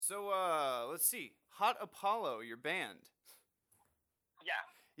So, let's see. Hot Apollo, your band. Yeah.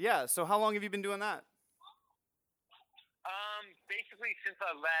 Yeah, so how long have you been doing that? Basically since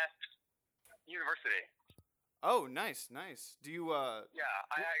I left university. Oh, nice, nice. Do you, Yeah,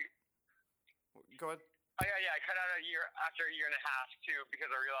 go ahead. I cut out after a year and a half too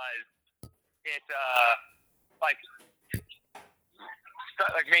because I realized it like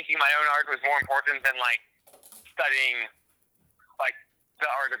like making my own art was more important than like studying like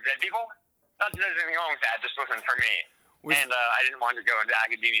the art of dead people. Not that there's anything wrong with that, just wasn't for me. And I didn't want to go into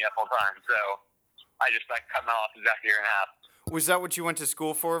academia full time, so I just like cut my losses after a year and a half. Was that what you went to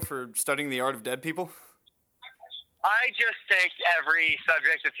school for studying the art of dead people? I just take every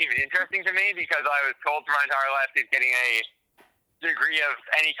subject that seems interesting to me because I was told for my entire life that getting a degree of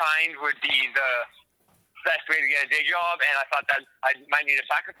any kind would be the best way to get a day job, and I thought that I might need a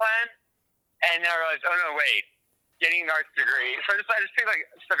backup plan. And then I realized, oh no, wait, getting an arts degree. So I decided to pick like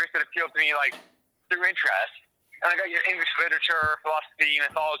subjects that appealed to me like through interest. And I got your English literature, philosophy,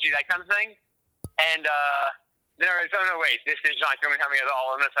 mythology, that kind of thing. And then I realized, oh no, wait, this is not going to help me at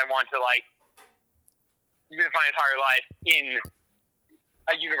all unless I want to like live my entire life in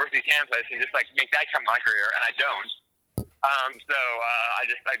a university campus and just like make that come my career, and I don't. So I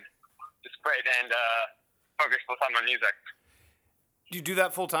just quit and focus full time on music. Do you do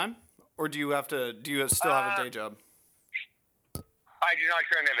that full time, or do you still have a day job? I do not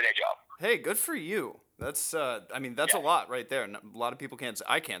currently have a day job. Hey, good for you. That's that's a lot right there. A lot of people can't.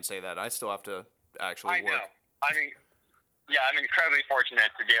 I can't say that. I still have to actually work. I know. I mean, yeah, I'm incredibly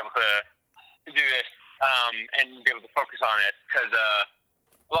fortunate to be able to do this and be able to focus on it because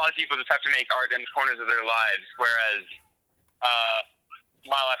a lot of people just have to make art in the corners of their lives, whereas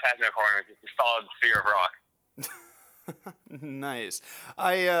my life has no corners. It's a solid sphere of rock. Nice.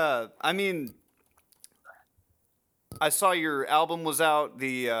 I saw your album was out.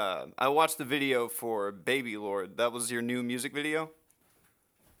 I watched the video for Baby Lord. That was your new music video?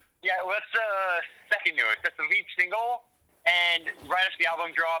 Yeah, well, that's the second newest. That's the lead single. And right after the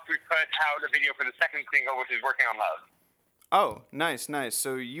album dropped, we put out a video for the second single, which is Working on Love. Oh, nice, nice.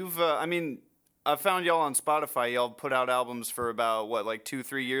 So you've, I found y'all on Spotify. Y'all put out albums for about, what, like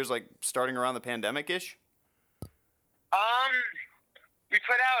 2-3 years, like starting around the pandemic-ish? We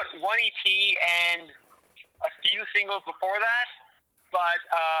put out one EP and a few singles before that, but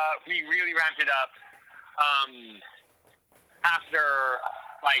we really ramped it up after,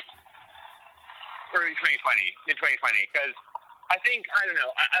 like, early 2020, mid-2020, because I think, I don't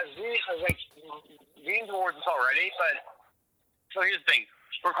know, I was leaning towards this already, but, so here's the thing,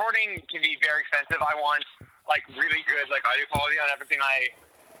 recording can be very expensive. I want, like, really good, like, audio quality on everything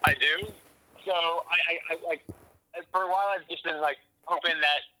I do, so I for a while I've just been, like, hoping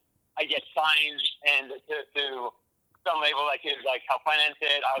that I get signed and to some label that could, like, help finance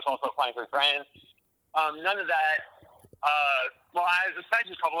it. I was also applying for grants. None of that, well, I was assigned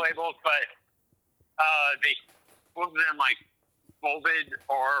to a couple labels, but they, both of them, like, folded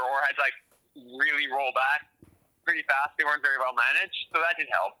or had to, like, really roll back pretty fast. They weren't very well managed, so that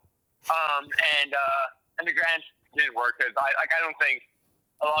didn't help. And the grants didn't work because I don't think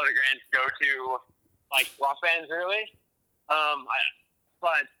a lot of the grants go to, like, rock bands, really.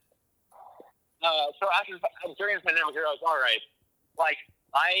 So during the pandemic, I was all right. Like,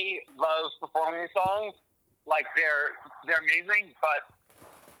 I love performing these songs. Like, they're amazing, but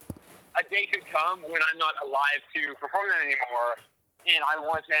a day could come when I'm not alive to perform them anymore, and I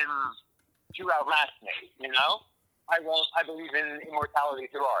want them to outlast me, you know? I believe in immortality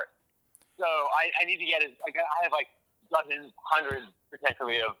through art. So I need to get it, like, I have, like, dozens, hundreds,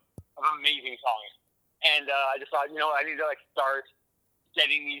 potentially, of amazing songs. And I just thought, you know, I need to, like, start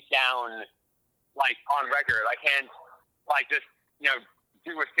getting these down, like, on record. I can't, like, just, you know,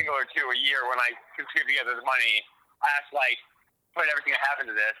 do a single or two a year when I contribute together the money. I have to, like, put everything I have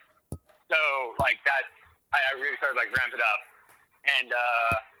into this. So, like, that, I really started, like, ramp it up. And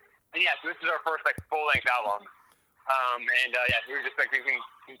yeah, so this is our first, like, full-length album. We were just, like,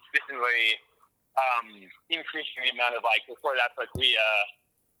 consistently increasing the amount of, like, record output we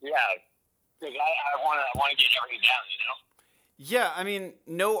have. Because I want to get everything down, you know? Yeah, I mean,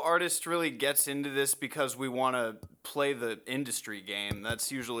 no artist really gets into this because we want to play the industry game.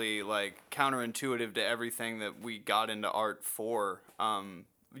 That's usually, like, counterintuitive to everything that we got into art for. Where'd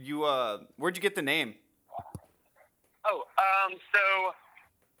you get the name?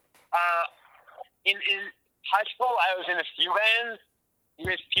 In high school, I was in a few bands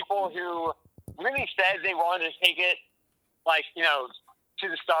with people who really said they wanted to take it, like, you know, to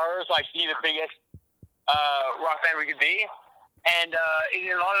the stars, like, be the biggest rock band we could be. And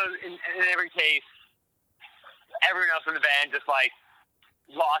in every case, everyone else in the band just, like,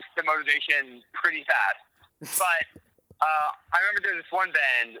 lost the motivation pretty fast. But I remember there was this one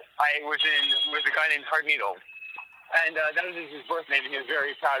band I was in with a guy named Hard Needle, and that was his birth name, and he was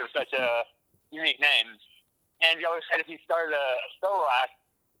very proud of such a unique name. And he always said if he started a solo act,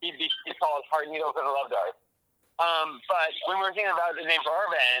 he'd call it Hard Needles and a Love Dart. But when we were thinking about the name for our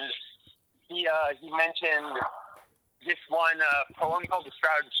band, he mentioned this one poem called The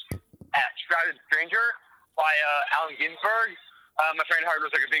Shrouded Stranger by Allen Ginsberg. My friend Hard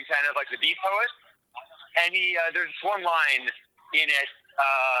was like a big fan of like the Beat poet. And there's one line in it,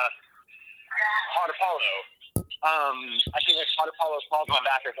 Hot Apollo. I think it's Hot Apollo Falls on My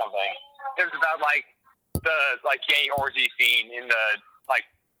Back or something. It was about like the gay orgy scene in the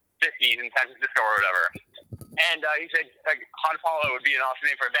 50s in San Francisco or whatever. And he said Hot Apollo would be an awesome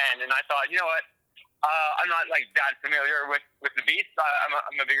name for a band. And I thought, you know what? I'm not that familiar with the Beats.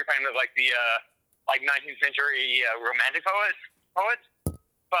 I'm a bigger fan of the 19th century romantic poets.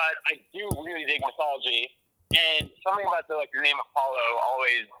 But I do really dig mythology, and something about the name Apollo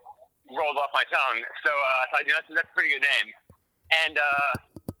always rolled off my tongue. So I thought, that's a pretty good name. And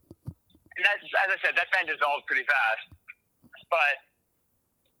that's, as I said, that band dissolved pretty fast. But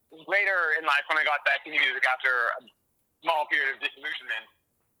later in life, when I got back into music after a small period of disillusionment,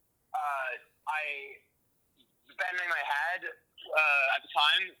 the band name I had at the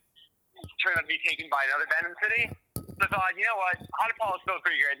time turned out to be taken by another band in the city. So I thought, you know what, Hot Apollo is still a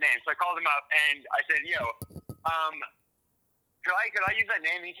pretty great name. So I called him up and I said, yo, could I use that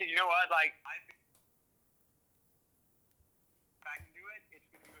name? And he said, you know what, I back into it. It's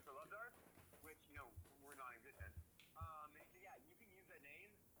going to be with the Love Dart, which, we're non-existent. And he said, yeah, you can use that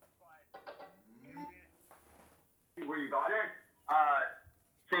name, but where you got it?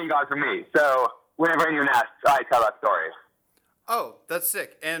 Same God for me. So whenever you're asked, I tell that story. Oh, that's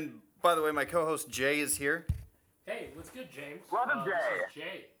sick. And by the way, my co-host Jay is here. Hey, what's good, James? Welcome, Jay. This is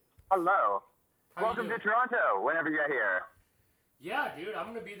Jay. Hello. Welcome to Toronto, whenever you get here. Yeah, dude,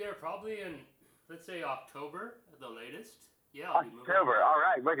 I'm going to be there probably in, let's say, October at the latest. Yeah, I'll be moving. October, all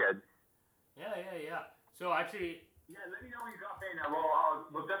right, wicked. Yeah. So actually... Yeah, let me know when you drop in.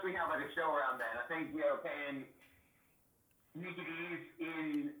 We'll definitely have a show around then. I think we are playing Naked Eve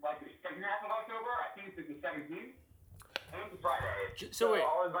in the second half of October. I think it's the 17th. And it's Friday. So wait.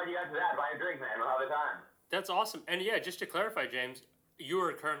 I'll invite you guys to that. Buy a drink, man. We'll have a time. That's awesome. And yeah, just to clarify, James, you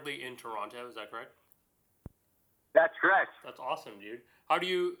are currently in Toronto, is that correct? That's correct. That's awesome, dude. How do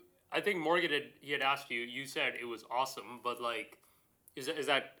you... I think Morgan had asked you. You said it was awesome, but is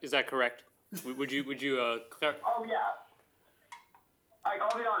that correct? Would you clarify? Oh yeah.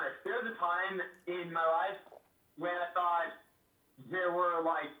 I'll be honest. There was a time in my life when I thought there were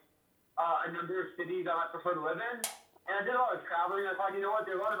a number of cities I might prefer to live in, and I did a lot of traveling. I thought, you know what?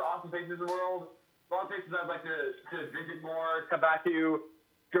 There are a lot of awesome places in the world. A lot of places I'd like to visit more, come back to,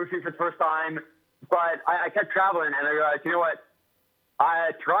 go see for the first time. But I kept traveling, and I realized, you know what?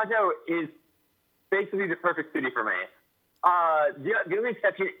 Toronto is basically the perfect city for me. The only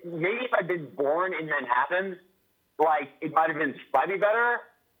exception, maybe if I'd been born in Manhattan, it might have been slightly better,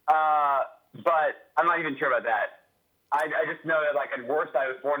 but I'm not even sure about that. I just know that, at worst, I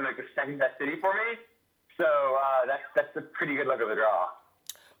was born in, the second best city for me. So that's a pretty good luck of the draw.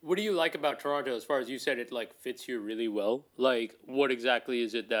 What do you like about Toronto as far as you said it, fits you really well? What exactly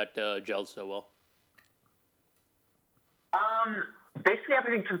is it that gels so well? Basically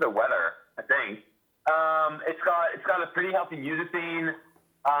everything to the weather, I think. It's got a pretty healthy music scene.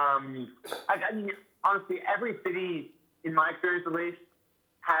 I mean, honestly, every city, in my experience at least,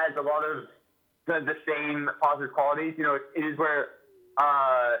 has a lot of the same positive qualities. It is where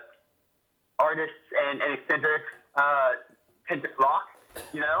artists and eccentrics tend to flock.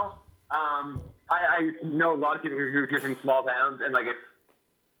 I know a lot of people who are from small towns, and it's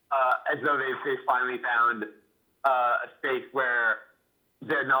as though they've finally found a space where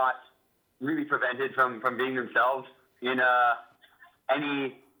they're not really prevented from being themselves in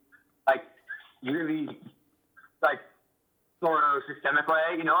any really sort of systemic way.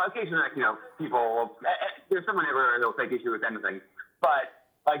 Occasionally people there's someone ever who'll take issue with anything, but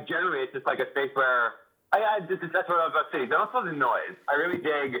generally it's just a space where that's what I was about to say. Don't love the noise. I really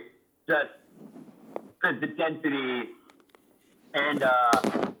dig just the density and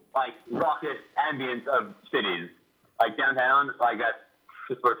raucous ambience of cities. Downtown, that's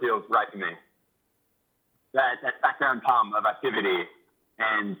just what feels right to me. That background hum of activity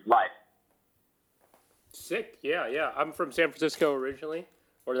and life. Sick. Yeah. I'm from San Francisco originally,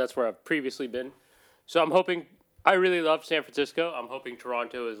 or that's where I've previously been. So I'm hoping... I really love San Francisco. I'm hoping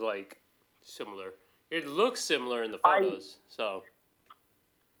Toronto is, similar. It looks similar in the photos, so...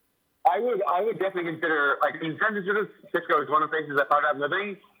 I would definitely consider, like, in San Francisco is one of the places I thought about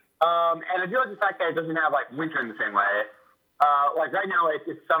living. And I do like the fact that it doesn't have, like, winter in the same way. Like, right now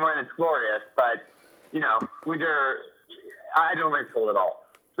it's summer and it's glorious, but, you know, winter, I don't like cold at all.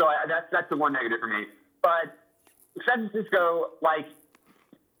 So that's the one negative for me. But San Francisco, like,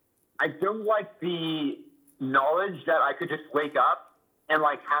 I don't like the knowledge that I could just wake up and,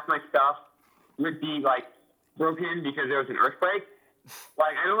 like, half my stuff would be, like, broken because there was an earthquake.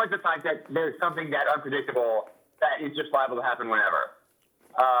 Like, I don't like the fact that there's something that unpredictable that is just liable to happen whenever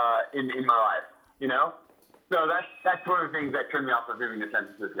in my life, you know? So that's one of the things that turned me off of moving to San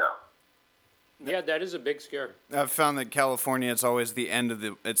Francisco. Yeah, that is a big scare. I've found that California, it's always the end of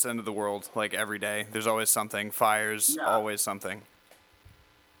the world. Like every day, there's always something. Fires, always something.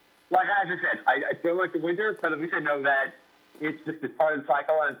 Like as I said, I feel like the winter, but at least I know that it's just a part of the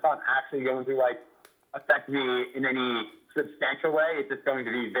cycle, and it's not actually going to like affect me in any substantial way. It's just going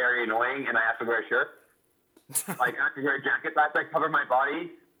to be very annoying, and I have to wear a shirt. Like I have to wear a jacket. I have to cover my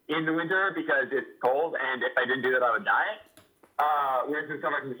body in the winter because it's cold, and if I didn't do that, I would die. Whereas in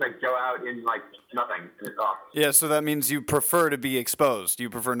summer, I can just like go out in like nothing, and it's awesome. Yeah, so that means you prefer to be exposed. You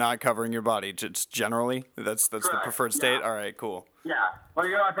prefer not covering your body. Just generally, that's the preferred state. Yeah. All right, cool. Yeah, when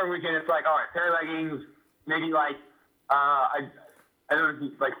you go out for a weekend, it's like all right, pair of leggings, maybe like I don't know if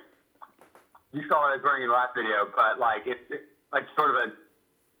you, like you saw what I was wearing in the last video, but like it's like sort of a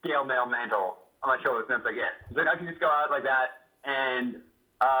scale mail mantle on my shoulders. That's like it. So I can just go out like that, and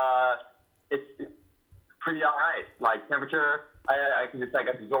it's pretty all right. Like temperature, I can just like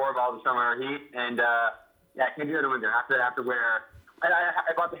absorb all the summer heat, and yeah, I can't do it in the winter. I have to wear.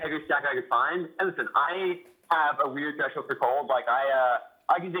 I bought the heaviest jacket I could find, and listen, I have a weird threshold for cold. Like I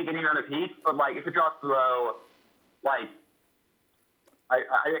can take any amount of heat, but like if it drops below, like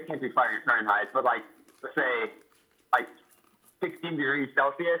I can't do Fahrenheit, but like let's say like 16 degrees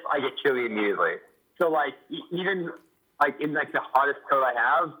Celsius, I get chilly immediately. So like even like in like the hottest coat I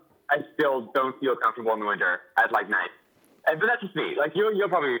have, I still don't feel comfortable in the winter at like night. But that's just me. Like you'll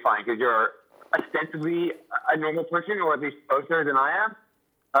probably be fine because you're ostensibly a normal person, or at least closer than I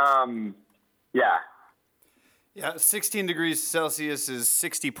am. Yeah. Yeah, 16 degrees Celsius is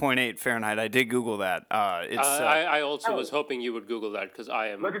 60.8 Fahrenheit. I did Google that. I also was hoping you would Google that because I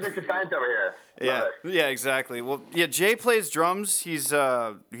am. Look at the science over here. Yeah, exactly. Well, yeah, Jay plays drums. He's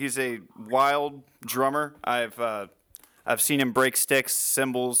a wild drummer. I've seen him break sticks,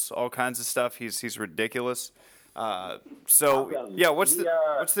 cymbals, all kinds of stuff. He's ridiculous. So yeah, what's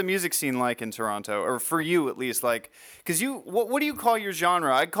the music scene like in Toronto, or for you at least? Like, cause what do you call your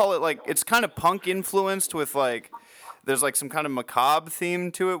genre? I'd call it like it's kind of punk influenced with like there's like some kind of macabre theme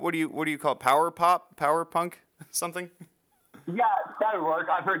to it. What do you call it? Power pop, power punk, something? Yeah, that would work.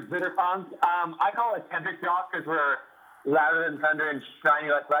 I've heard glitter punk. I call it tempest rock because we're louder than thunder and shiny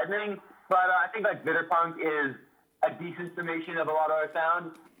like lightning. But I think like glitter punk is a decent summation of a lot of our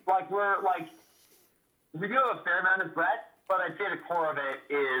sound. Like we're like. We do have a fair amount of breadth, but I'd say the core of it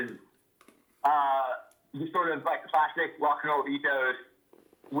is just sort of like classic rock and roll ethos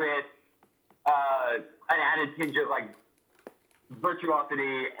with an added tinge of like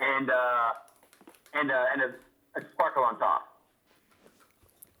virtuosity and a sparkle on top.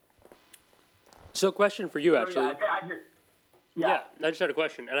 So, question for you, actually. Yeah, I just had a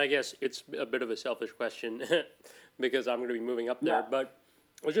question, and I guess it's a bit of a selfish question because I'm going to be moving up there, but.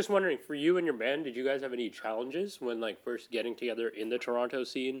 I was just wondering, for you and your band, did you guys have any challenges when, like, first getting together in the Toronto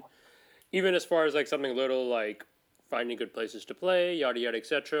scene? Even as far as, like, something little like finding good places to play, yada, yada,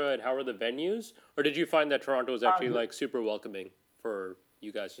 etc., and how are the venues? Or did you find that Toronto was actually, like, super welcoming for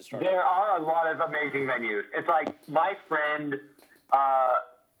you guys to start? There are a lot of amazing venues. It's like, my friend,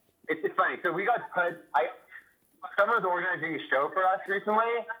 it's funny. So we got put, someone was organizing a show for us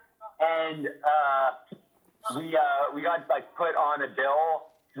recently, and we got, like, put on a bill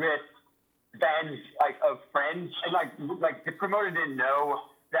with bands like of friends, and like the promoter didn't know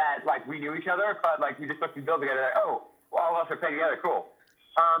that like we knew each other, but like we just looked at the bill together. Like, oh, well, all of us are playing together, cool.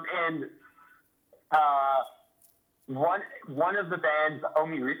 And one of the bands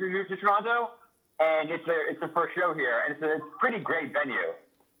only recently moved to Toronto, and it's the first show here, and it's a pretty great venue.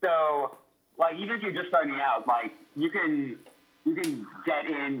 So like even if you're just starting out, like you can get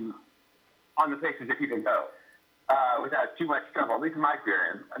in on the places that people go. Without too much trouble, at least in my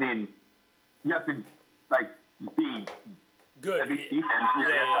experience. I mean, you have to, like, be good. At least decent.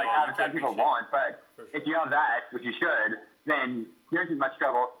 Like, how the people want, but if you have that, which you should, then there isn't much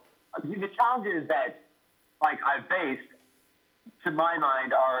trouble. The challenges that, like, I've faced, to my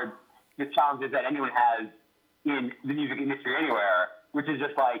mind, are the challenges that anyone has in the music industry anywhere, which is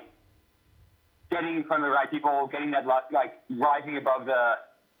just, like, getting in front of the right people, getting that luck, like, rising above the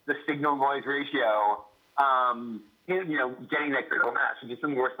the signal noise ratio, getting that critical mass, which is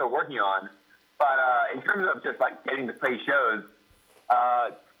something we're still working on. But in terms of just like getting to play shows,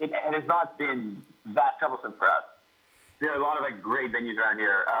 it has not been that troublesome for us. There are a lot of like great venues around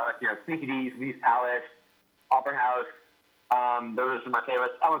here. Sneaky D's, Lee's Palace, Opera House. Those are some of my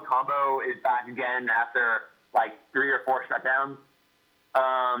favorites. El Combo is back again after like 3 or 4 shutdowns.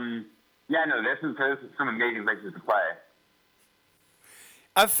 There's some amazing places to play.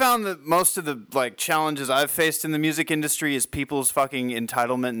 I've found that most of the like challenges I've faced in the music industry is people's fucking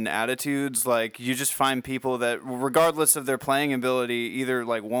entitlement and attitudes. Like you just find people that, regardless of their playing ability, either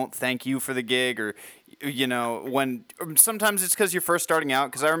like won't thank you for the gig or, when sometimes it's because you're first starting out.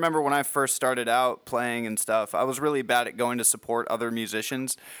 Because I remember when I first started out playing and stuff, I was really bad at going to support other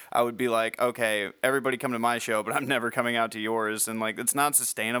musicians. I would be like, okay, everybody come to my show, but I'm never coming out to yours, and like it's not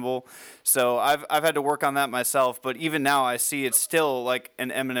sustainable. So I've had to work on that myself. But even now, I see it's still like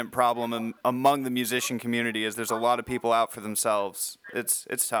an eminent problem among the musician community. Is there's a lot of people out for themselves.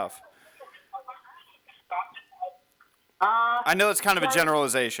 It's tough. I know it's kind of a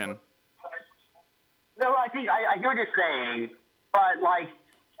generalization. No, I think I get what you're saying, but like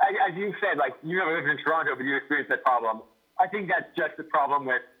as you said, like you never lived in Toronto, but you experienced that problem. I think that's just a problem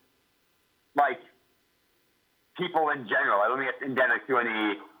with like people in general. I don't think it's endemic to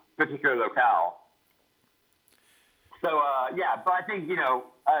any particular locale. So but I think there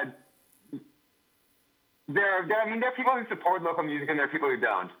are people who support local music and there are people who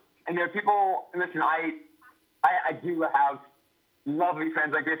don't, and there are people. Listen, I do have lovely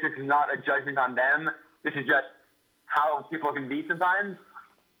friends like this. This is not a judgment on them. This is just how people can be sometimes.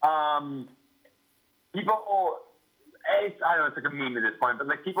 People, I don't know, it's like a meme at this point, but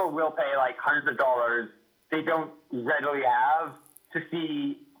like people will pay like hundreds of dollars they don't readily have to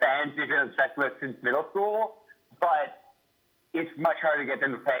see bands they've been obsessed with since middle school, but it's much harder to get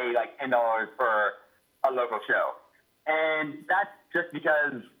them to pay like $10 for a local show. And that's just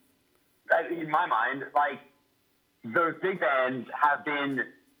because, in my mind, like, those big bands have been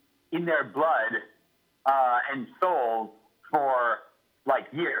in their blood and soul for like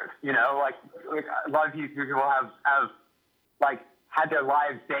years, like a lot of these people have like had their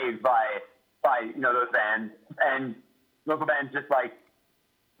lives saved by those bands, and local bands just like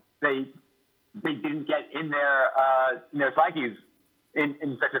they didn't get in their psyches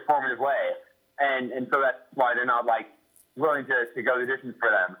in such a formative way, and so that's why they're not like willing to go the distance for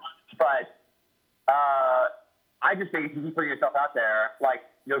them. But I just think if you put yourself out there, like,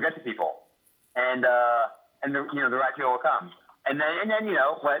 you'll get to people, and the right people will come, and then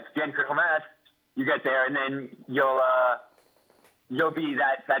let's get critical mass. You get there, and then you'll be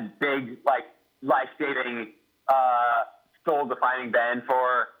that big like life-saving, soul-defining band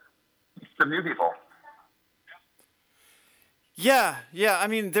for some new people. Yeah. I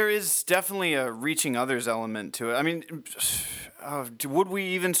mean, there is definitely a reaching others element to it. I mean, would we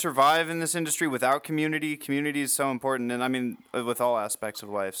even survive in this industry without community? Community is so important, and I mean, with all aspects of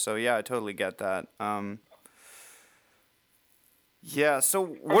life. So yeah, I totally get that. Yeah. So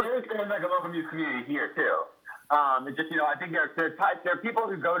what? There's kind of like a local music community here too. It's just I think there are people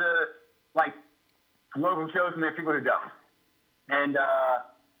who go to like local shows, and there are people who don't, and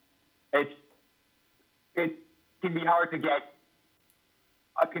it can be hard to get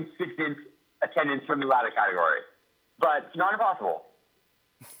a consistent attendance from the latter category, but not impossible.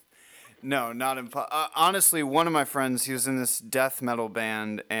 No, not impossible. Honestly, one of my friends, he was in this death metal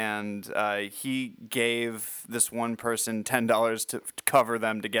band, and he gave this one person $10 to cover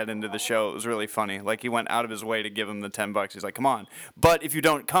them to get into the show. It was really funny. Like, he went out of his way to give him the $10. He's like, "Come on, but if you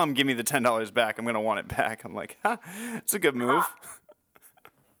don't come, give me the $10 back. I'm gonna want it back." I'm like, it's a good move.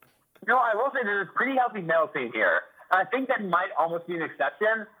 I will say there's a pretty healthy metal scene here. I think that might almost be an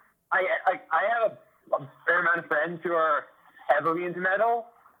exception. I have a fair amount of friends who are heavily into metal,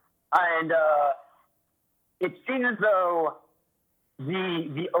 and it seems as though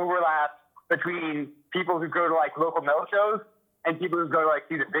the overlap between people who go to like local metal shows and people who go to like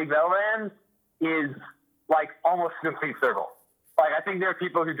see the big metal bands is like almost a complete circle. Like, I think there are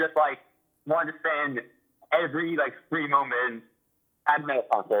people who just like want to spend every like free moment at metal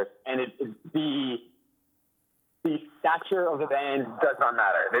concerts, and the stature of the band does not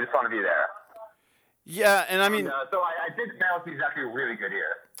matter. They just want to be there. Yeah, and I mean, so I think metal is actually really good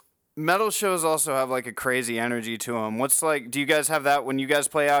here. Metal shows also have like a crazy energy to them. What's like? Do you guys have that when you guys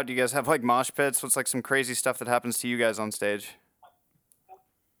play out? Do you guys have like mosh pits? What's like some crazy stuff that happens to you guys on stage?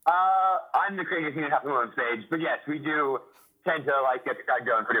 I'm the craziest thing that happens on stage, but yes, we do tend to like get the crowd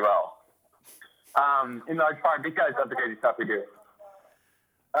going pretty well. In large part because of the crazy stuff we do.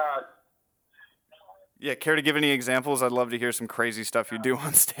 Yeah, care to give any examples? I'd love to hear some crazy stuff you do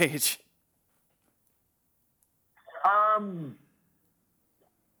on stage.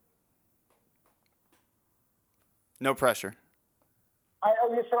 No pressure.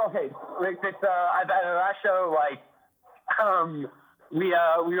 Okay. Like this, at the last show, we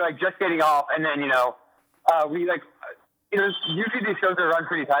were like just getting off, and then we like it was usually these shows are run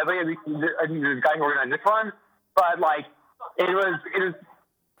pretty tightly. At least I think there's a guy who organized this one, but like it was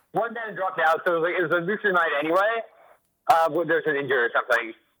one band dropped out, so it was a looser night anyway. When there's an injury or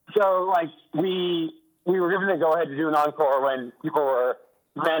something, so like we were given the go ahead to do an encore when people were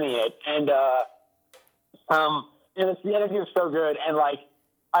manning it, and the energy was so good, and like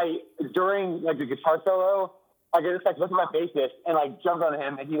during like the guitar solo, I just like looked at my bassist and like jumped on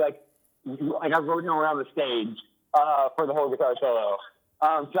him, and he like I rode him around the stage for the whole guitar solo.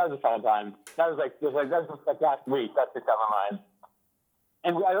 So that was a fun time. That was like last week. That sticks out in my mind.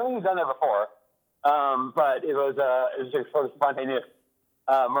 And I don't think we've done that before, but it was just sort of spontaneous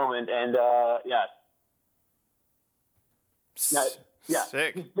moment, and yeah.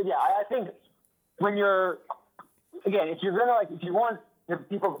 Sick. But yeah, I think when you're again, if you're gonna if you want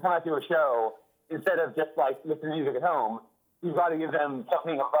people to come out to a show instead of just like listening to music at home, you've got to give them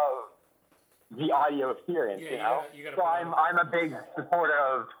something above the audio experience. Yeah, you know. So I'm a big supporter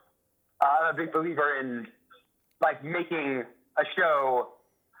of. I'm a big believer in like making a show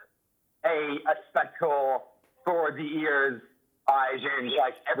a spectacle for the ears, eyes, and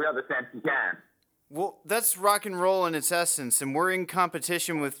like every other sense you can. Well, that's rock and roll in its essence, and we're in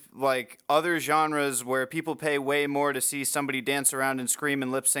competition with like other genres where people pay way more to see somebody dance around and scream and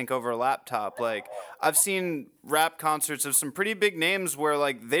lip sync over a laptop. Like I've seen rap concerts of some pretty big names where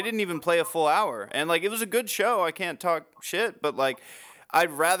like they didn't even play a full hour, and like it was a good show. I can't talk shit, but like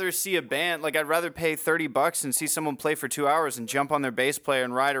I'd rather see a band, like I'd rather pay $30 and see someone play for 2 hours and jump on their bass player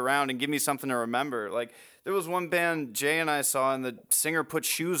and ride around and give me something to remember. Like there was one band Jay and I saw, and the singer put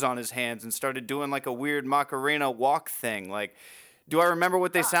shoes on his hands and started doing like a weird Macarena walk thing. Like, do I remember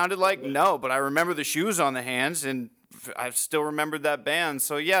what they sounded like? No, but I remember the shoes on the hands, and I still remembered that band.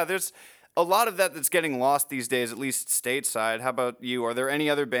 So yeah, there's a lot of that that's getting lost these days, at least stateside. How about you? Are there any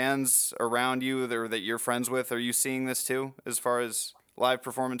other bands around you that you're friends with? Are you seeing this too, as far as live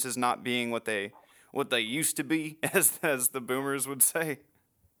performances not being what they used to be, as the boomers would say?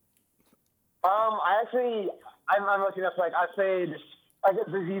 I'm lucky enough. Like I played, one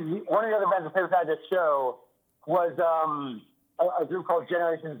of the other bands that played at this show was a group called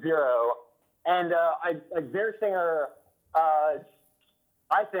Generation Zero, and their singer, I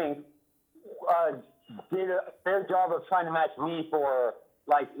think, did a fair job of trying to match me for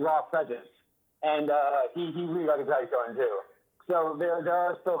like raw presence, and he really got his guys going too. So there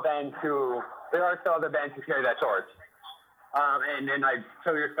are still other bands who carry that torch. And I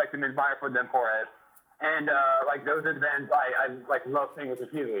totally respect them and admire them for it. And like those are the bands I like love playing with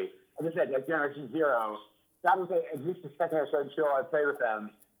repeatedly. As I said, like Generation Zero, that was at least the second or third show I played with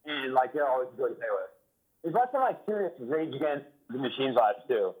them, and like they're always good to play with. There's lots of like serious Rage Against the Machine vibes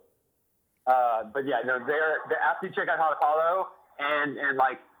too. But yeah, no, they're after you check out Hot Apollo and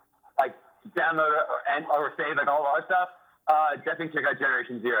like download or save like all of our stuff. Definitely check out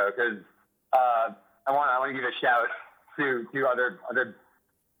Generation Zero because I want to give a shout to other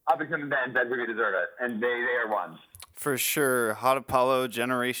up-and-coming bands that really deserve it, and they are one. For sure. Hot Apollo,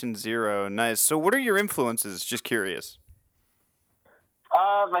 Generation Zero. Nice. So what are your influences? Just curious.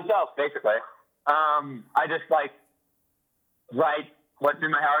 Myself, basically. I just, like, write what's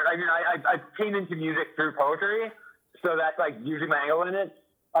in my heart. I mean, I came into music through poetry, so that's, like, usually my angle in it.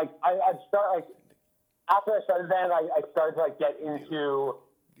 Like, after I started the band, I started to, like, get into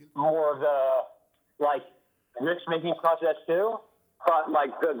more of the, like, lyrics-making process, too. But,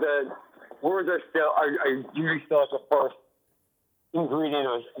 like, the words are usually still, like, the first ingredient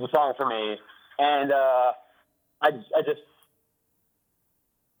of the song for me. And I just,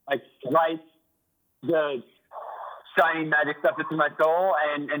 like, write the shiny magic stuff that's in my soul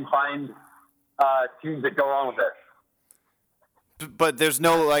and find tunes that go along with it. But there's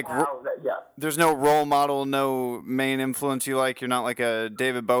no, like, there's no role model, no main influence you like? You're not like a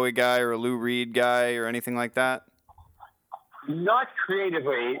David Bowie guy or a Lou Reed guy or anything like that? Not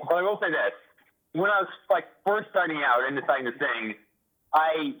creatively, but I will say this. When I was, like, first starting out and deciding to sing,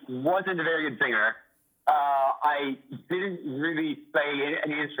 I wasn't a very good singer. I didn't really play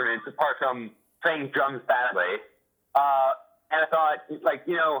any instruments apart from playing drums badly. And I thought, like,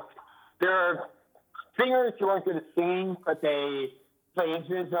 you know, there are singers who aren't good at singing, but they play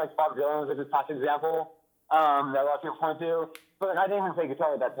instruments, like Bob Dylan was a classic example that a lot of people point to. But I didn't even play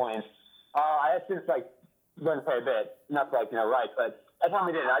guitar at that point. I had since, like, learned to play a bit, not like, you know, right, but that's what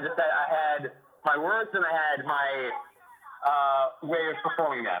we did. I had my words and I had my way of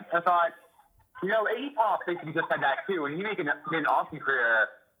performing them. I thought, Iggy Pop basically just had that too, and he made an awesome career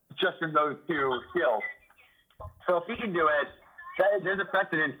just from those two skills. So if he can do it, there's a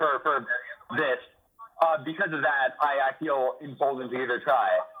precedent for this. Because of that, I feel emboldened to either try.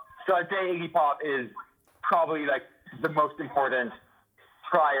 So I'd say Iggy Pop is probably like the most important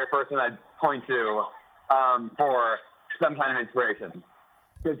prior person I'd point to for some kind of inspiration.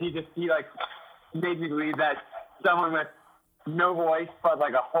 Because he made me believe that someone with no voice but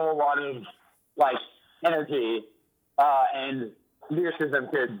like a whole lot of like energy and lyricism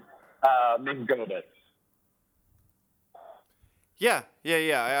could make it go a bit. Yeah.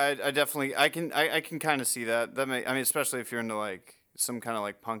 I definitely I can kind of see that. Especially if you're into like some kind of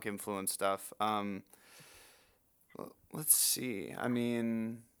like punk influence stuff. Let's see. I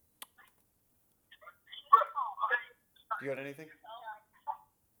mean, you got anything?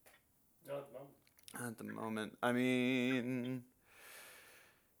 No. At the moment. I mean,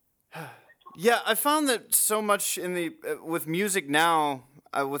 yeah, I found that so much in the with music now,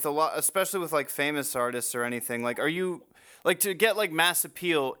 with a lot, especially with like famous artists or anything. Like, are you like to get like mass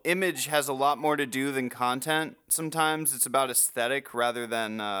appeal? Image has a lot more to do than content. Sometimes it's about aesthetic rather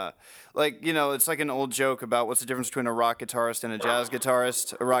than it's like an old joke about what's the difference between a rock guitarist and a jazz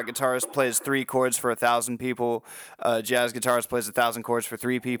guitarist. A rock guitarist plays 3 chords for 1,000 people. A jazz guitarist plays 1,000 chords for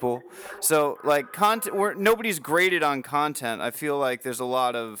 3 people. So like content, nobody's graded on content. I feel like there's a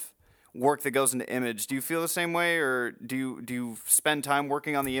lot of work that goes into image. Do you feel the same way, or do you spend time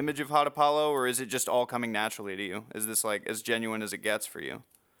working on the image of Hot Apollo, or is it just all coming naturally to you? Is this like as genuine as it gets for you?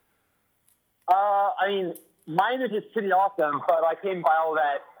 I mean, my image is pretty awesome, but I came by all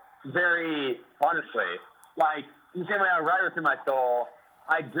that very honestly. Like, you say I write what's in my soul,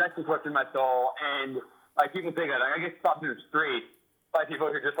 I dress with what's in my soul, and like people think that I get stopped in the street by people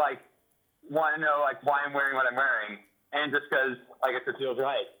who just like want to know like why I'm wearing what I'm wearing, and just because I guess it feels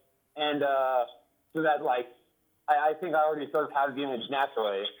right. And so that, like, I think I already sort of have the image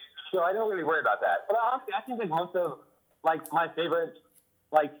naturally. So I don't really worry about that. But honestly, I think like most of, like, my favorite,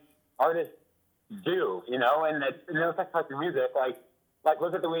 like, artists do, and those types of music, like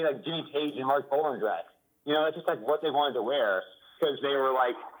look at the way, like, Jimmy Page and Mark Bolan dress. It's just, like, what they wanted to wear because they were,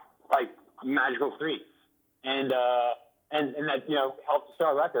 like magical freaks. And that, helped to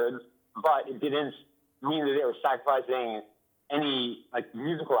sell records, but it didn't mean that they were sacrificing any like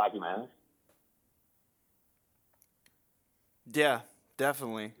musical acumen. Yeah,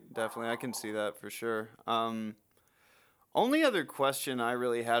 definitely. I can see that for sure. Only other question I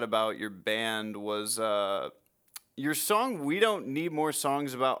really had about your band was your song "We Don't Need More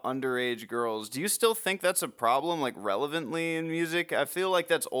Songs About Underage Girls." Do you still think that's a problem, like relevantly in music? I feel like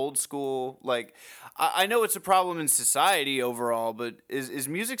that's old school. Like, I know it's a problem in society overall, but is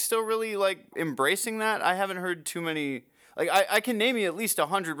music still really like embracing that? I haven't heard too many. Like, I can name you at least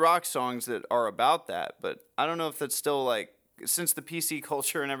 100 rock songs that are about that, but I don't know if that's still, like, since the PC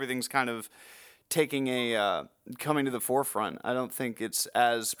culture and everything's kind of taking coming to the forefront, I don't think it's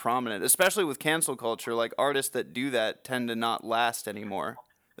as prominent, especially with cancel culture. Like, artists that do that tend to not last anymore.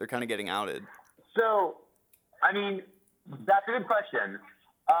 They're kind of getting outed. So, I mean, that's a good question.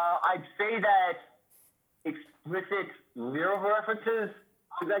 I'd say that explicit lyrical references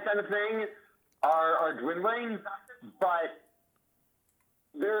to that kind of thing are dwindling. But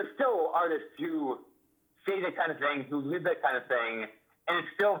there are still artists who say that kind of thing, who live that kind of thing, and it's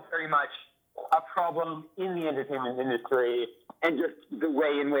still very much a problem in the entertainment industry and just the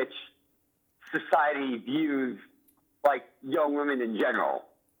way in which society views, like, young women in general.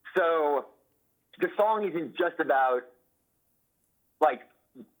 So the song isn't just about, like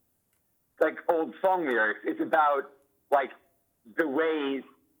old song lyrics. It's about, like, the ways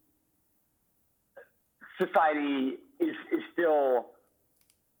society is still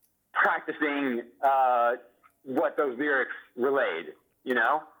practicing what those lyrics relayed,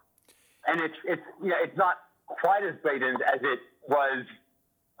 and it's not quite as blatant as it was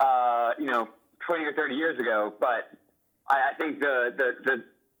 20 or 30 years ago, but I think the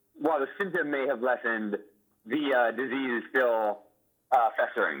while the symptom may have lessened, the disease is still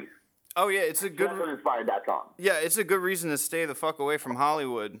festering. Oh yeah, it's a good. That's what inspired that song. Yeah, it's a good reason to stay the fuck away from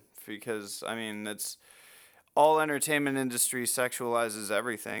Hollywood because I mean that's. All entertainment industry sexualizes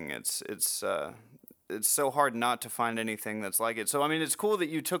everything. It's so hard not to find anything that's like it. So I mean, it's cool that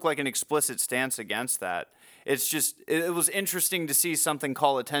you took like an explicit stance against that. It's just it was interesting to see something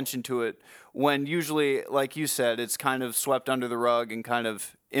call attention to it when usually, like you said, it's kind of swept under the rug and kind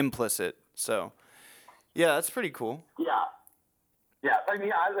of implicit. So yeah, that's pretty cool. Yeah. I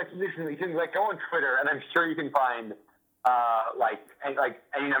mean, listen, you can like go on Twitter, and I'm sure you can find like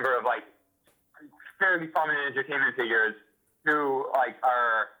any number of like fairly prominent entertainment figures who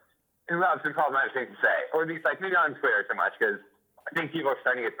have some problematic things to say, or at least like maybe not on Twitter so much, because I think people are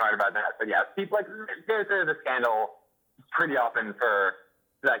starting to get smart about that. But yeah, people like there's a scandal pretty often for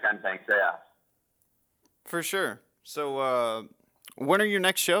that kind of thing. So yeah. For sure. So, when are your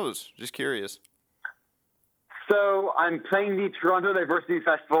next shows? Just curious. So I'm playing the Toronto Diversity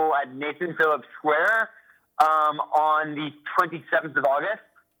Festival at Nathan Phillips Square on the 27th of August,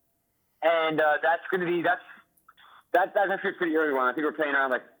 and that's going to be that's actually a pretty early one. I think we're playing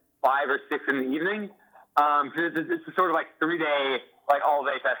around like 5 or 6 in the evening. It's a sort of like 3-day, like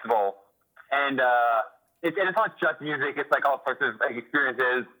all-day festival, and it's not just music. It's like all sorts of like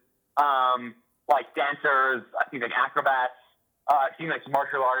experiences, like dancers. I think like acrobats. I've seen like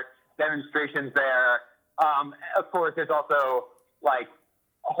martial arts demonstrations there. Of course, there's also like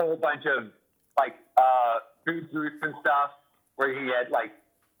a whole bunch of like food booths and stuff where you can get like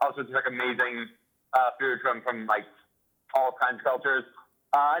all sorts of like amazing food from like all kinds of cultures.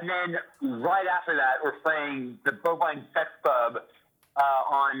 And then right after that, we're playing the Bovine Sex Club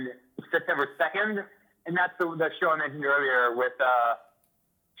on September 2nd, and that's the show I mentioned earlier with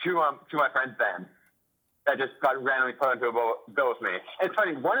two of my friends' bands that just got randomly put onto a bill with me. And it's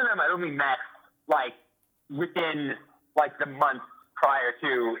funny, one of them I only met like within like the month prior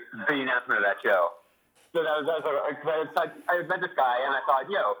to the announcement of that show. So that was like, I met this guy and I thought,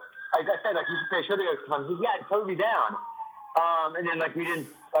 like I said, like you should play a show together sometime. He said, yeah, totally down. And then like we didn't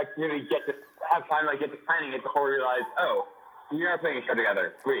like really get to have time to like get to planning it before we realized, oh, we are playing a show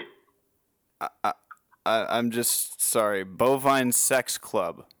together. Sweet. I'm just sorry. Bovine Sex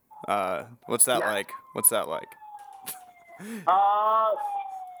Club. What's that like? What's that like? It's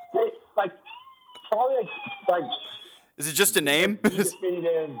like probably like. Is it just a name?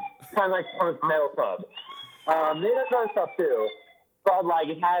 Definitive, kind of like metal club. They have other stuff too, but like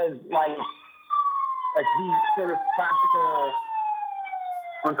it has like these sort of practical.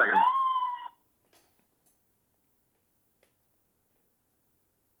 1 second.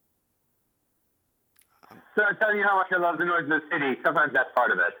 So I'm telling you how much I love the noise of the city. Sometimes that's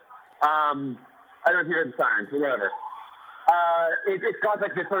part of it. I don't know if you heard the sirens or whatever. It's got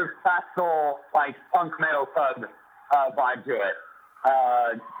like this sort of classical, like punk metal club vibe to it.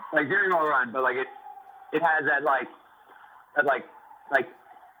 Like very well run, but like it has that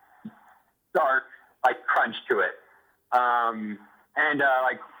dark like crunch to it. That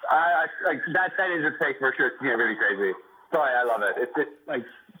is a place for sure. It's really crazy. So I love it. It's like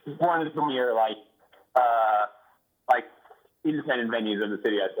one of the premier like independent venues in the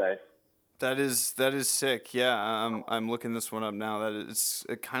city, I'd say. That is sick. Yeah, I'm looking this one up now. That it's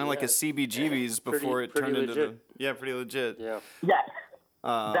kind of like a CBGB's before it turned into pretty legit. Yeah. Yes.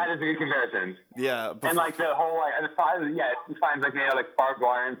 That is a good comparison. Yeah. And like the whole the signs, it finds like like barbed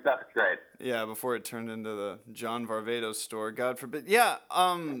wire and stuff. It's great. Yeah, before it turned into the John Varvatos store, God forbid. Yeah.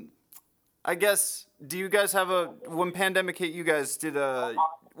 I guess. Do you guys have when pandemic hit? You guys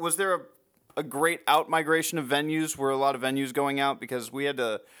was there a great out migration of venues? Were a lot of venues going out because we had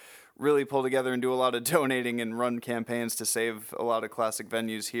to really pull together and do a lot of donating and run campaigns to save a lot of classic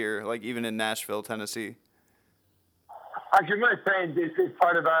venues here, like even in Nashville, Tennessee. Actually, my friend is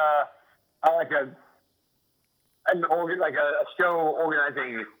part of a show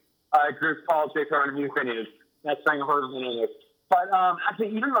organizing group called Big Toronto Music Venues. That's saying a whole of it. But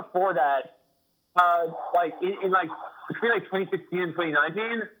actually, even before that, in between 2016 and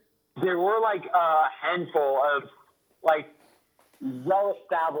 2019, there were like a handful of like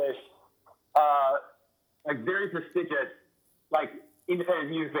well-established, very prestigious, like independent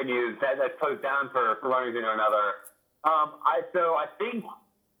music venues that closed down for one reason or another. I think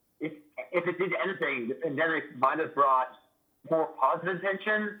if it did anything, the pandemic might have brought more positive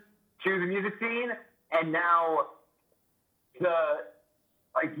attention to the music scene, and now the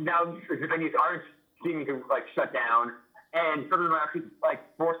venues aren't seeming to like shut down, and some of them are actually like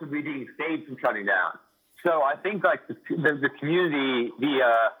forcibly being saved from shutting down. So I think like the community,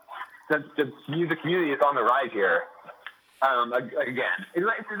 the music community is on the rise here. Again, it's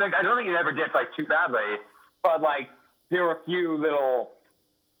like I don't think it ever did like too badly, but like there were a few little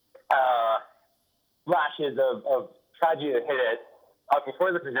flashes of tragedy that hit it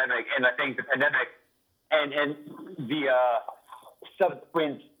before the pandemic, and I think the pandemic and the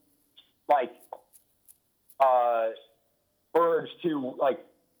subsequent like urge to like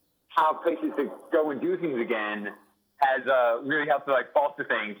have places to go and do things again has really helped to like foster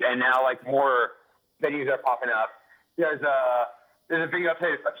things, and now like more venues are popping up. There's a big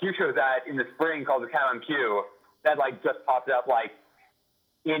update, a few shows that in the spring called the Cat on Q that like just popped up like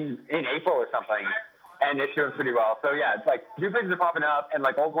in April or something, and it's doing pretty well. So yeah, it's like new places are popping up, and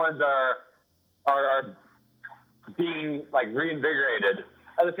like old ones are are being like reinvigorated.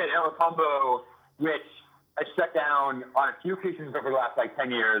 As I said, El Combo, which I shut down on a few occasions over the last like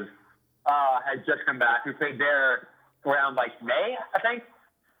 10 years, has just come back. We played there around like May, I think,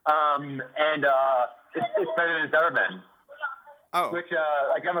 and it's better than it's ever been. Oh, Which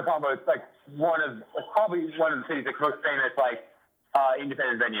like El Combo is like probably one of the city's like, most famous like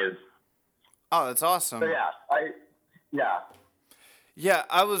independent venues. oh, that's awesome. So yeah. Yeah,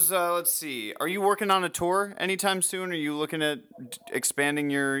 I was. Let's see. Are you working on a tour anytime soon? Are you looking at expanding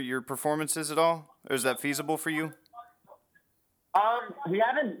your performances at all? Or is that feasible for you? We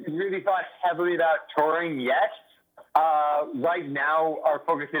haven't really thought heavily about touring yet. Right now, our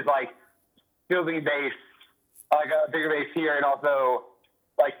focus is like building a base, like a bigger base here, and also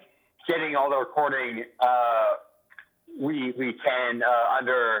like getting all the recording we can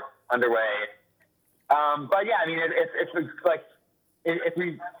underway. But yeah, I mean, if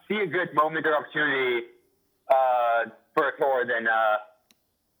we see a good moment or opportunity for a tour, then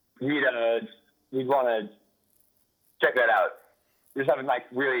we'd want to check that out. We just haven't like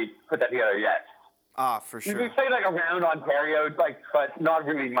really put that together yet. Ah, for We sure. played like around Ontario, like, but not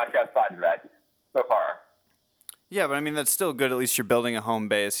really much outside of that so far. Yeah, but I mean that's still good. At least you're building a home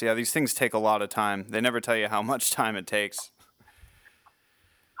base. Yeah, these things take a lot of time. They never tell you how much time it takes.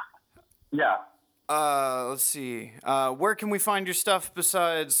 Yeah. Let's see. Where can we find your stuff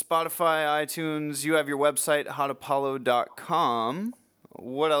besides Spotify, iTunes? You have your website, hotapollo.com.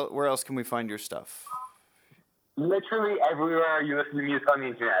 Where else can we find your stuff? Literally everywhere you listen to music on the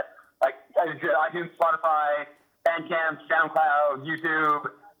internet. Like, as I said, iTunes, Spotify, Bandcamp, SoundCloud,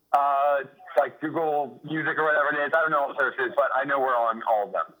 YouTube, like Google Music or whatever it is. I don't know all the services, but I know we're on all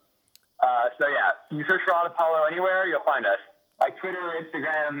of them. So yeah, you search for Hot Apollo anywhere, you'll find us. Like Twitter,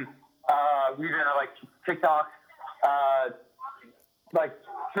 Instagram, even like TikTok, like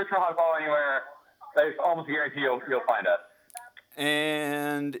search for Hot Apollo anywhere. It's almost a guarantee you'll find us.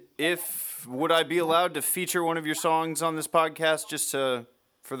 And would I be allowed to feature one of your songs on this podcast just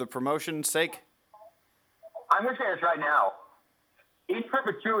for the promotion's sake? I'm going to say this right now. In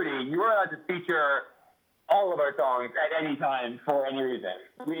perpetuity, you are allowed to feature all of our songs at any time for any reason.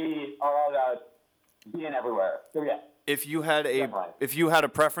 We are all about being everywhere. So yeah. If you had Definitely. a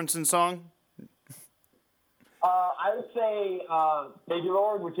preference in song, I would say Baby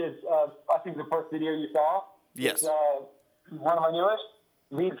Lord, which is I think the first video you saw. Yes. It's one of my newest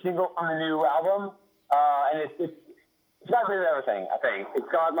lead single from the new album, and it's got really everything. I think it's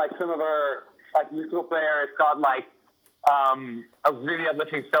got like some of our like musical flair. It's got like a really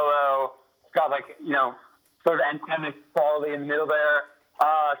uplifting solo. It's got like sort of anthemic quality in the middle there.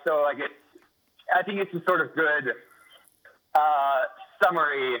 So like I think it's a sort of good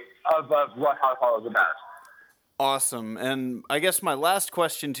summary of what Hot Apollo is about. awesome. And I guess my last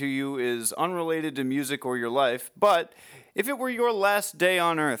question to you is unrelated to music or your life, but if it were your last day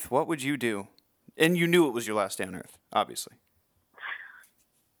on Earth, what would you do? And you knew it was your last day on Earth, obviously.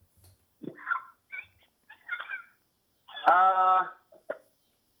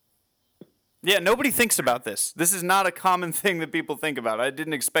 Yeah, nobody thinks about this. This is not a common thing that people think about. I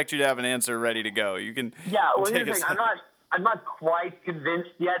didn't expect you to have an answer ready to go. You can Yeah, well, take here's the a thing. second. I'm not quite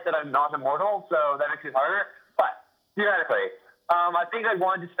convinced yet that I'm not immortal, so that makes it harder. But theoretically, I think I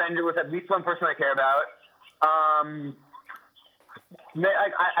wanted to spend it with at least one person I care about.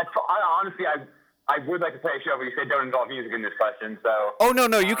 Honestly, I would like to play a show, but you said don't involve music in this question, so. Oh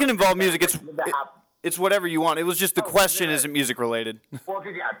no, you can involve music. That It's whatever you want. It was just the question isn't music related. Well,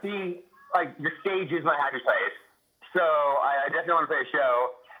 because being like the stage is my happy place, so I definitely want to play a show.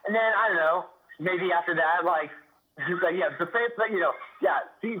 And then I don't know, maybe after that,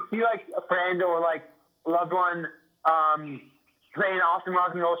 see like a friend or like a loved one play an awesome rock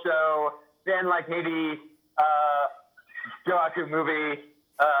and roll show. Then like maybe go out to a movie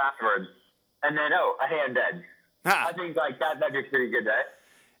afterwards, and then hey, I'm dead. Ha. I think like that'd be a pretty good day.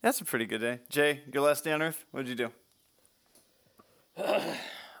 That's a pretty good day. Jay, your last day on Earth, what'd you do?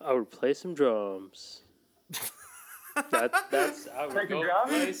 I would play some drums. That's I would Play some go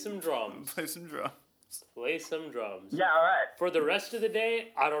drums? play some drums. Play some drums. Play some drums. Yeah, all right. For the rest of the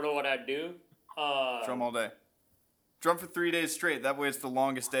day, I don't know what I'd do. Drum all day. Drum for 3 days straight. That way it's the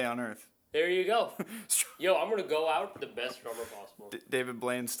longest day on Earth. There you go. Yo, I'm gonna go out the best drummer possible. David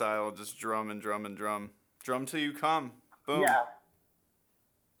Blaine style, just drum and drum and drum. Drum till you come. Boom. Yeah.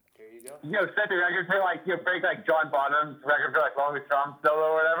 There you go. Set the record for break like John Bonham's record for like longest drum solo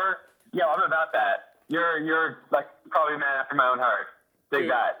or whatever. Yeah, I'm about that. You're like probably a man after my own heart. Dig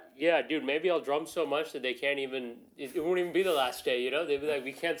Dude, that. yeah, dude, maybe I'll drum so much that they can't even. It won't even be the last day. You know, they'd be like,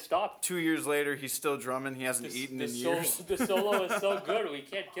 we can't stop. 2 years later, he's still drumming. He hasn't eaten in years. The solo is so good, we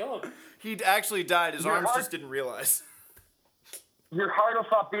can't kill him. He actually died. His arms heart- just didn't realize. Your heart will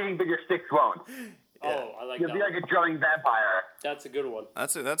stop beating, but your sticks won't. Oh, I like You'll that. be like a drumming vampire. That's a good one.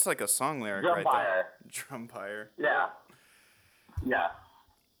 That's like a song lyric Drumpire. right there. Drumpire. Yeah. Yeah.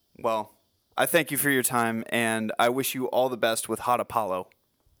 Well, I thank you for your time, and I wish you all the best with Hot Apollo.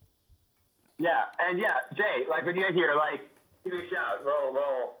 Yeah, and yeah, Jay, like when you get here, like, give me a shout.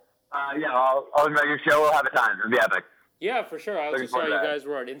 I'll invite your show. We'll have a time. It'll be epic. Yeah, for sure. I also Looking saw forward you to that. guys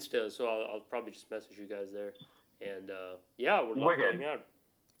were on Insta, so I'll probably just message you guys there. And yeah, we're Wicked. hang out.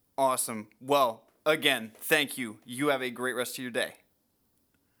 Awesome. Well, again, thank you. You have a great rest of your day.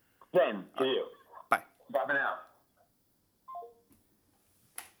 Same to you. Bye. Bye for now.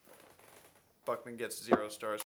 Buckman gets 0 stars.